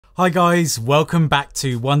Hi guys, welcome back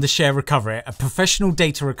to Wondershare Recoverit, a professional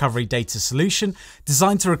data recovery data solution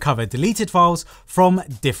designed to recover deleted files from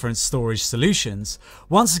different storage solutions.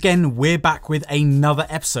 Once again, we're back with another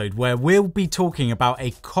episode where we'll be talking about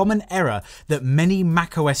a common error that many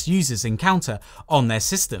macOS users encounter on their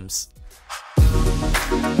systems.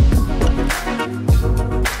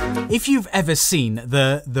 If you've ever seen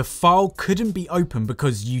the file couldn't be opened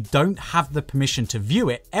because you don't have the permission to view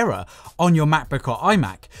it error on your MacBook or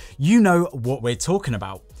iMac, you know what we're talking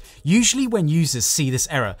about. Usually when users see this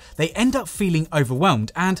error, they end up feeling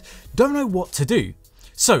overwhelmed and don't know what to do.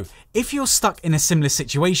 So if you're stuck in a similar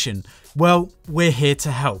situation, well, we're here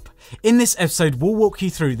to help. In this episode, we'll walk you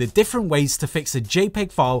through the different ways to fix a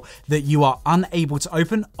JPEG file that you are unable to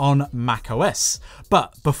open on macOS.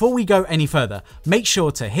 But before we go any further, make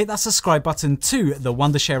sure to hit that subscribe button to the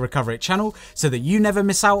Wondershare Recoverit channel so that you never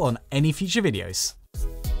miss out on any future videos.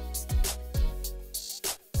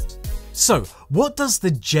 So, what does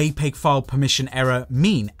the JPEG file permission error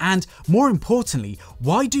mean? And more importantly,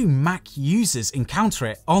 why do Mac users encounter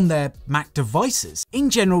it on their Mac devices?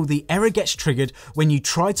 In general, the error gets triggered when you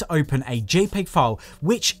try to open a JPEG file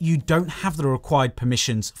which you don't have the required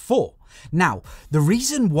permissions for. Now, the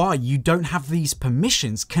reason why you don't have these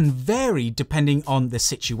permissions can vary depending on the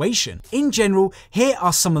situation. In general, here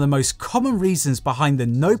are some of the most common reasons behind the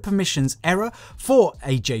no permissions error for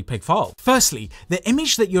a JPEG file. Firstly, the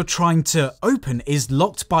image that you're trying to open is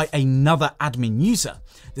locked by another admin user.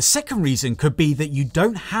 The second reason could be that you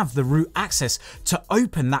don't have the root access to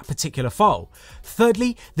open that particular file.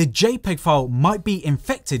 Thirdly, the JPEG file might be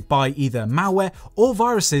infected by either malware or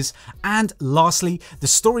viruses. And lastly, the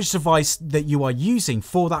storage device that you are using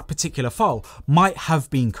for that particular file might have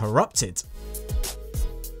been corrupted.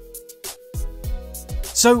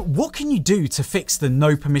 So what can you do to fix the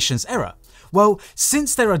no permissions error? Well,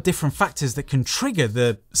 since there are different factors that can trigger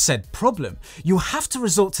the said problem, you'll have to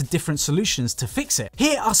resort to different solutions to fix it.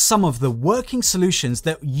 Here are some of the working solutions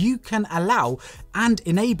that you can allow and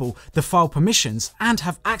enable the file permissions and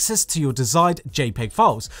have access to your desired JPEG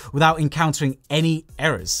files without encountering any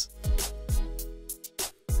errors.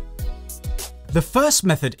 The first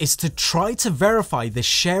method is to try to verify the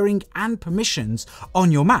sharing and permissions on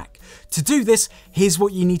your Mac. To do this, here's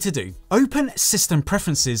what you need to do. Open System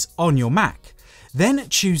Preferences on your Mac, then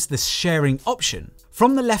choose the sharing option.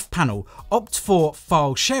 From the left panel, opt for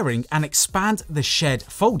File Sharing and expand the shared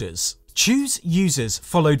folders. Choose Users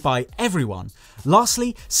followed by Everyone.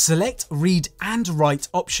 Lastly, select Read and Write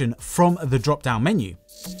option from the drop-down menu.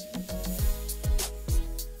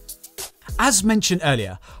 As mentioned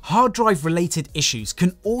earlier, hard drive related issues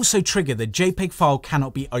can also trigger the JPEG file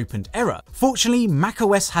cannot be opened error. Fortunately,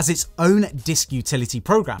 macOS has its own disk utility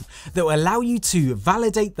program that will allow you to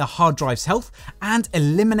validate the hard drive's health and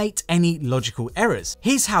eliminate any logical errors.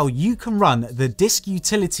 Here's how you can run the disk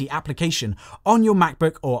utility application on your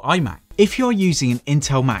MacBook or iMac. If you're using an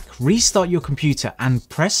Intel Mac, restart your computer and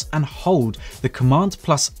press and hold the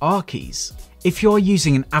Command+R keys. If you're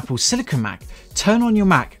using an Apple Silicon Mac, turn on your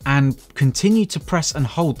Mac and continue to press and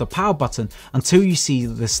hold the power button until you see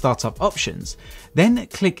the startup options. Then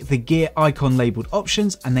click the gear icon labeled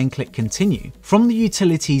options and then click continue. From the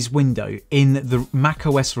utilities window in the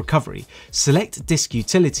macOS Recovery, select disk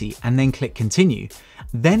utility and then click continue.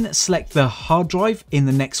 Then select the hard drive in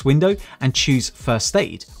the next window and choose first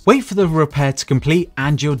aid. Wait for the repair to complete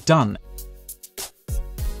and you're done.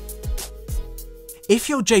 If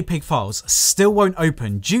your JPEG files still won't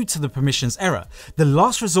open due to the permissions error, the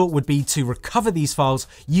last resort would be to recover these files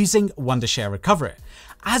using Wondershare Recoverit.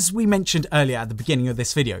 As we mentioned earlier at the beginning of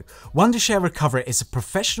this video, Wondershare Recoverit is a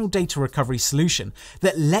professional data recovery solution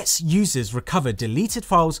that lets users recover deleted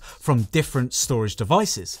files from different storage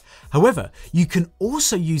devices. However, you can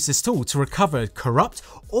also use this tool to recover corrupt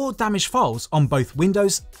or damaged files on both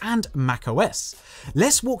Windows and macOS.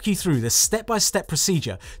 Let's walk you through the step-by-step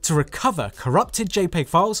procedure to recover corrupted JPEG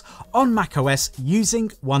files on macOS using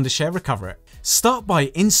Wondershare Recoverit. Start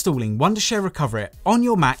by installing Wondershare Recoverit on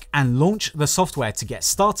your Mac and launch the software to get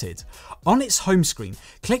started. On its home screen,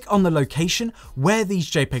 click on the location where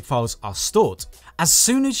these JPEG files are stored. As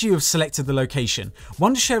soon as you have selected the location,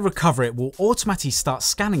 Wondershare Recoverit will automatically start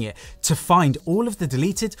scanning it to find all of the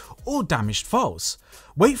deleted or damaged files.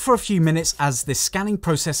 Wait for a few minutes as this scanning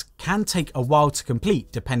process can take a while to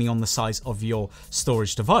complete depending on the size of your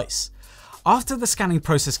storage device. After the scanning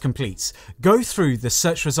process completes, go through the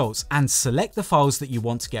search results and select the files that you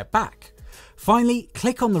want to get back. Finally,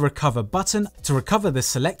 click on the Recover button to recover the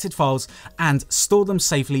selected files and store them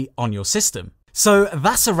safely on your system. So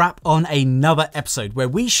that's a wrap on another episode where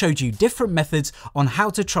we showed you different methods on how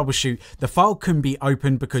to troubleshoot the file couldn't be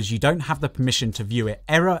opened because you don't have the permission to view it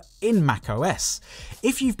error in macOS.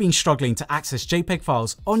 If you've been struggling to access JPEG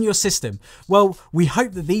files on your system, well, we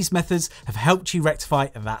hope that these methods have helped you rectify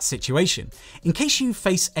that situation. In case you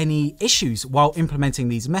face any issues while implementing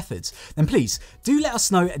these methods, then please do let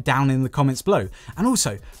us know down in the comments below. And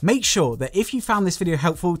also make sure that if you found this video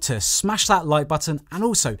helpful to smash that like button and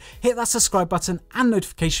also hit that subscribe button and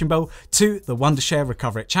notification bell to the Wondershare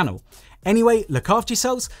Recoverit channel. Anyway, look after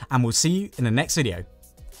yourselves and we'll see you in the next video.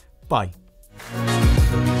 Bye.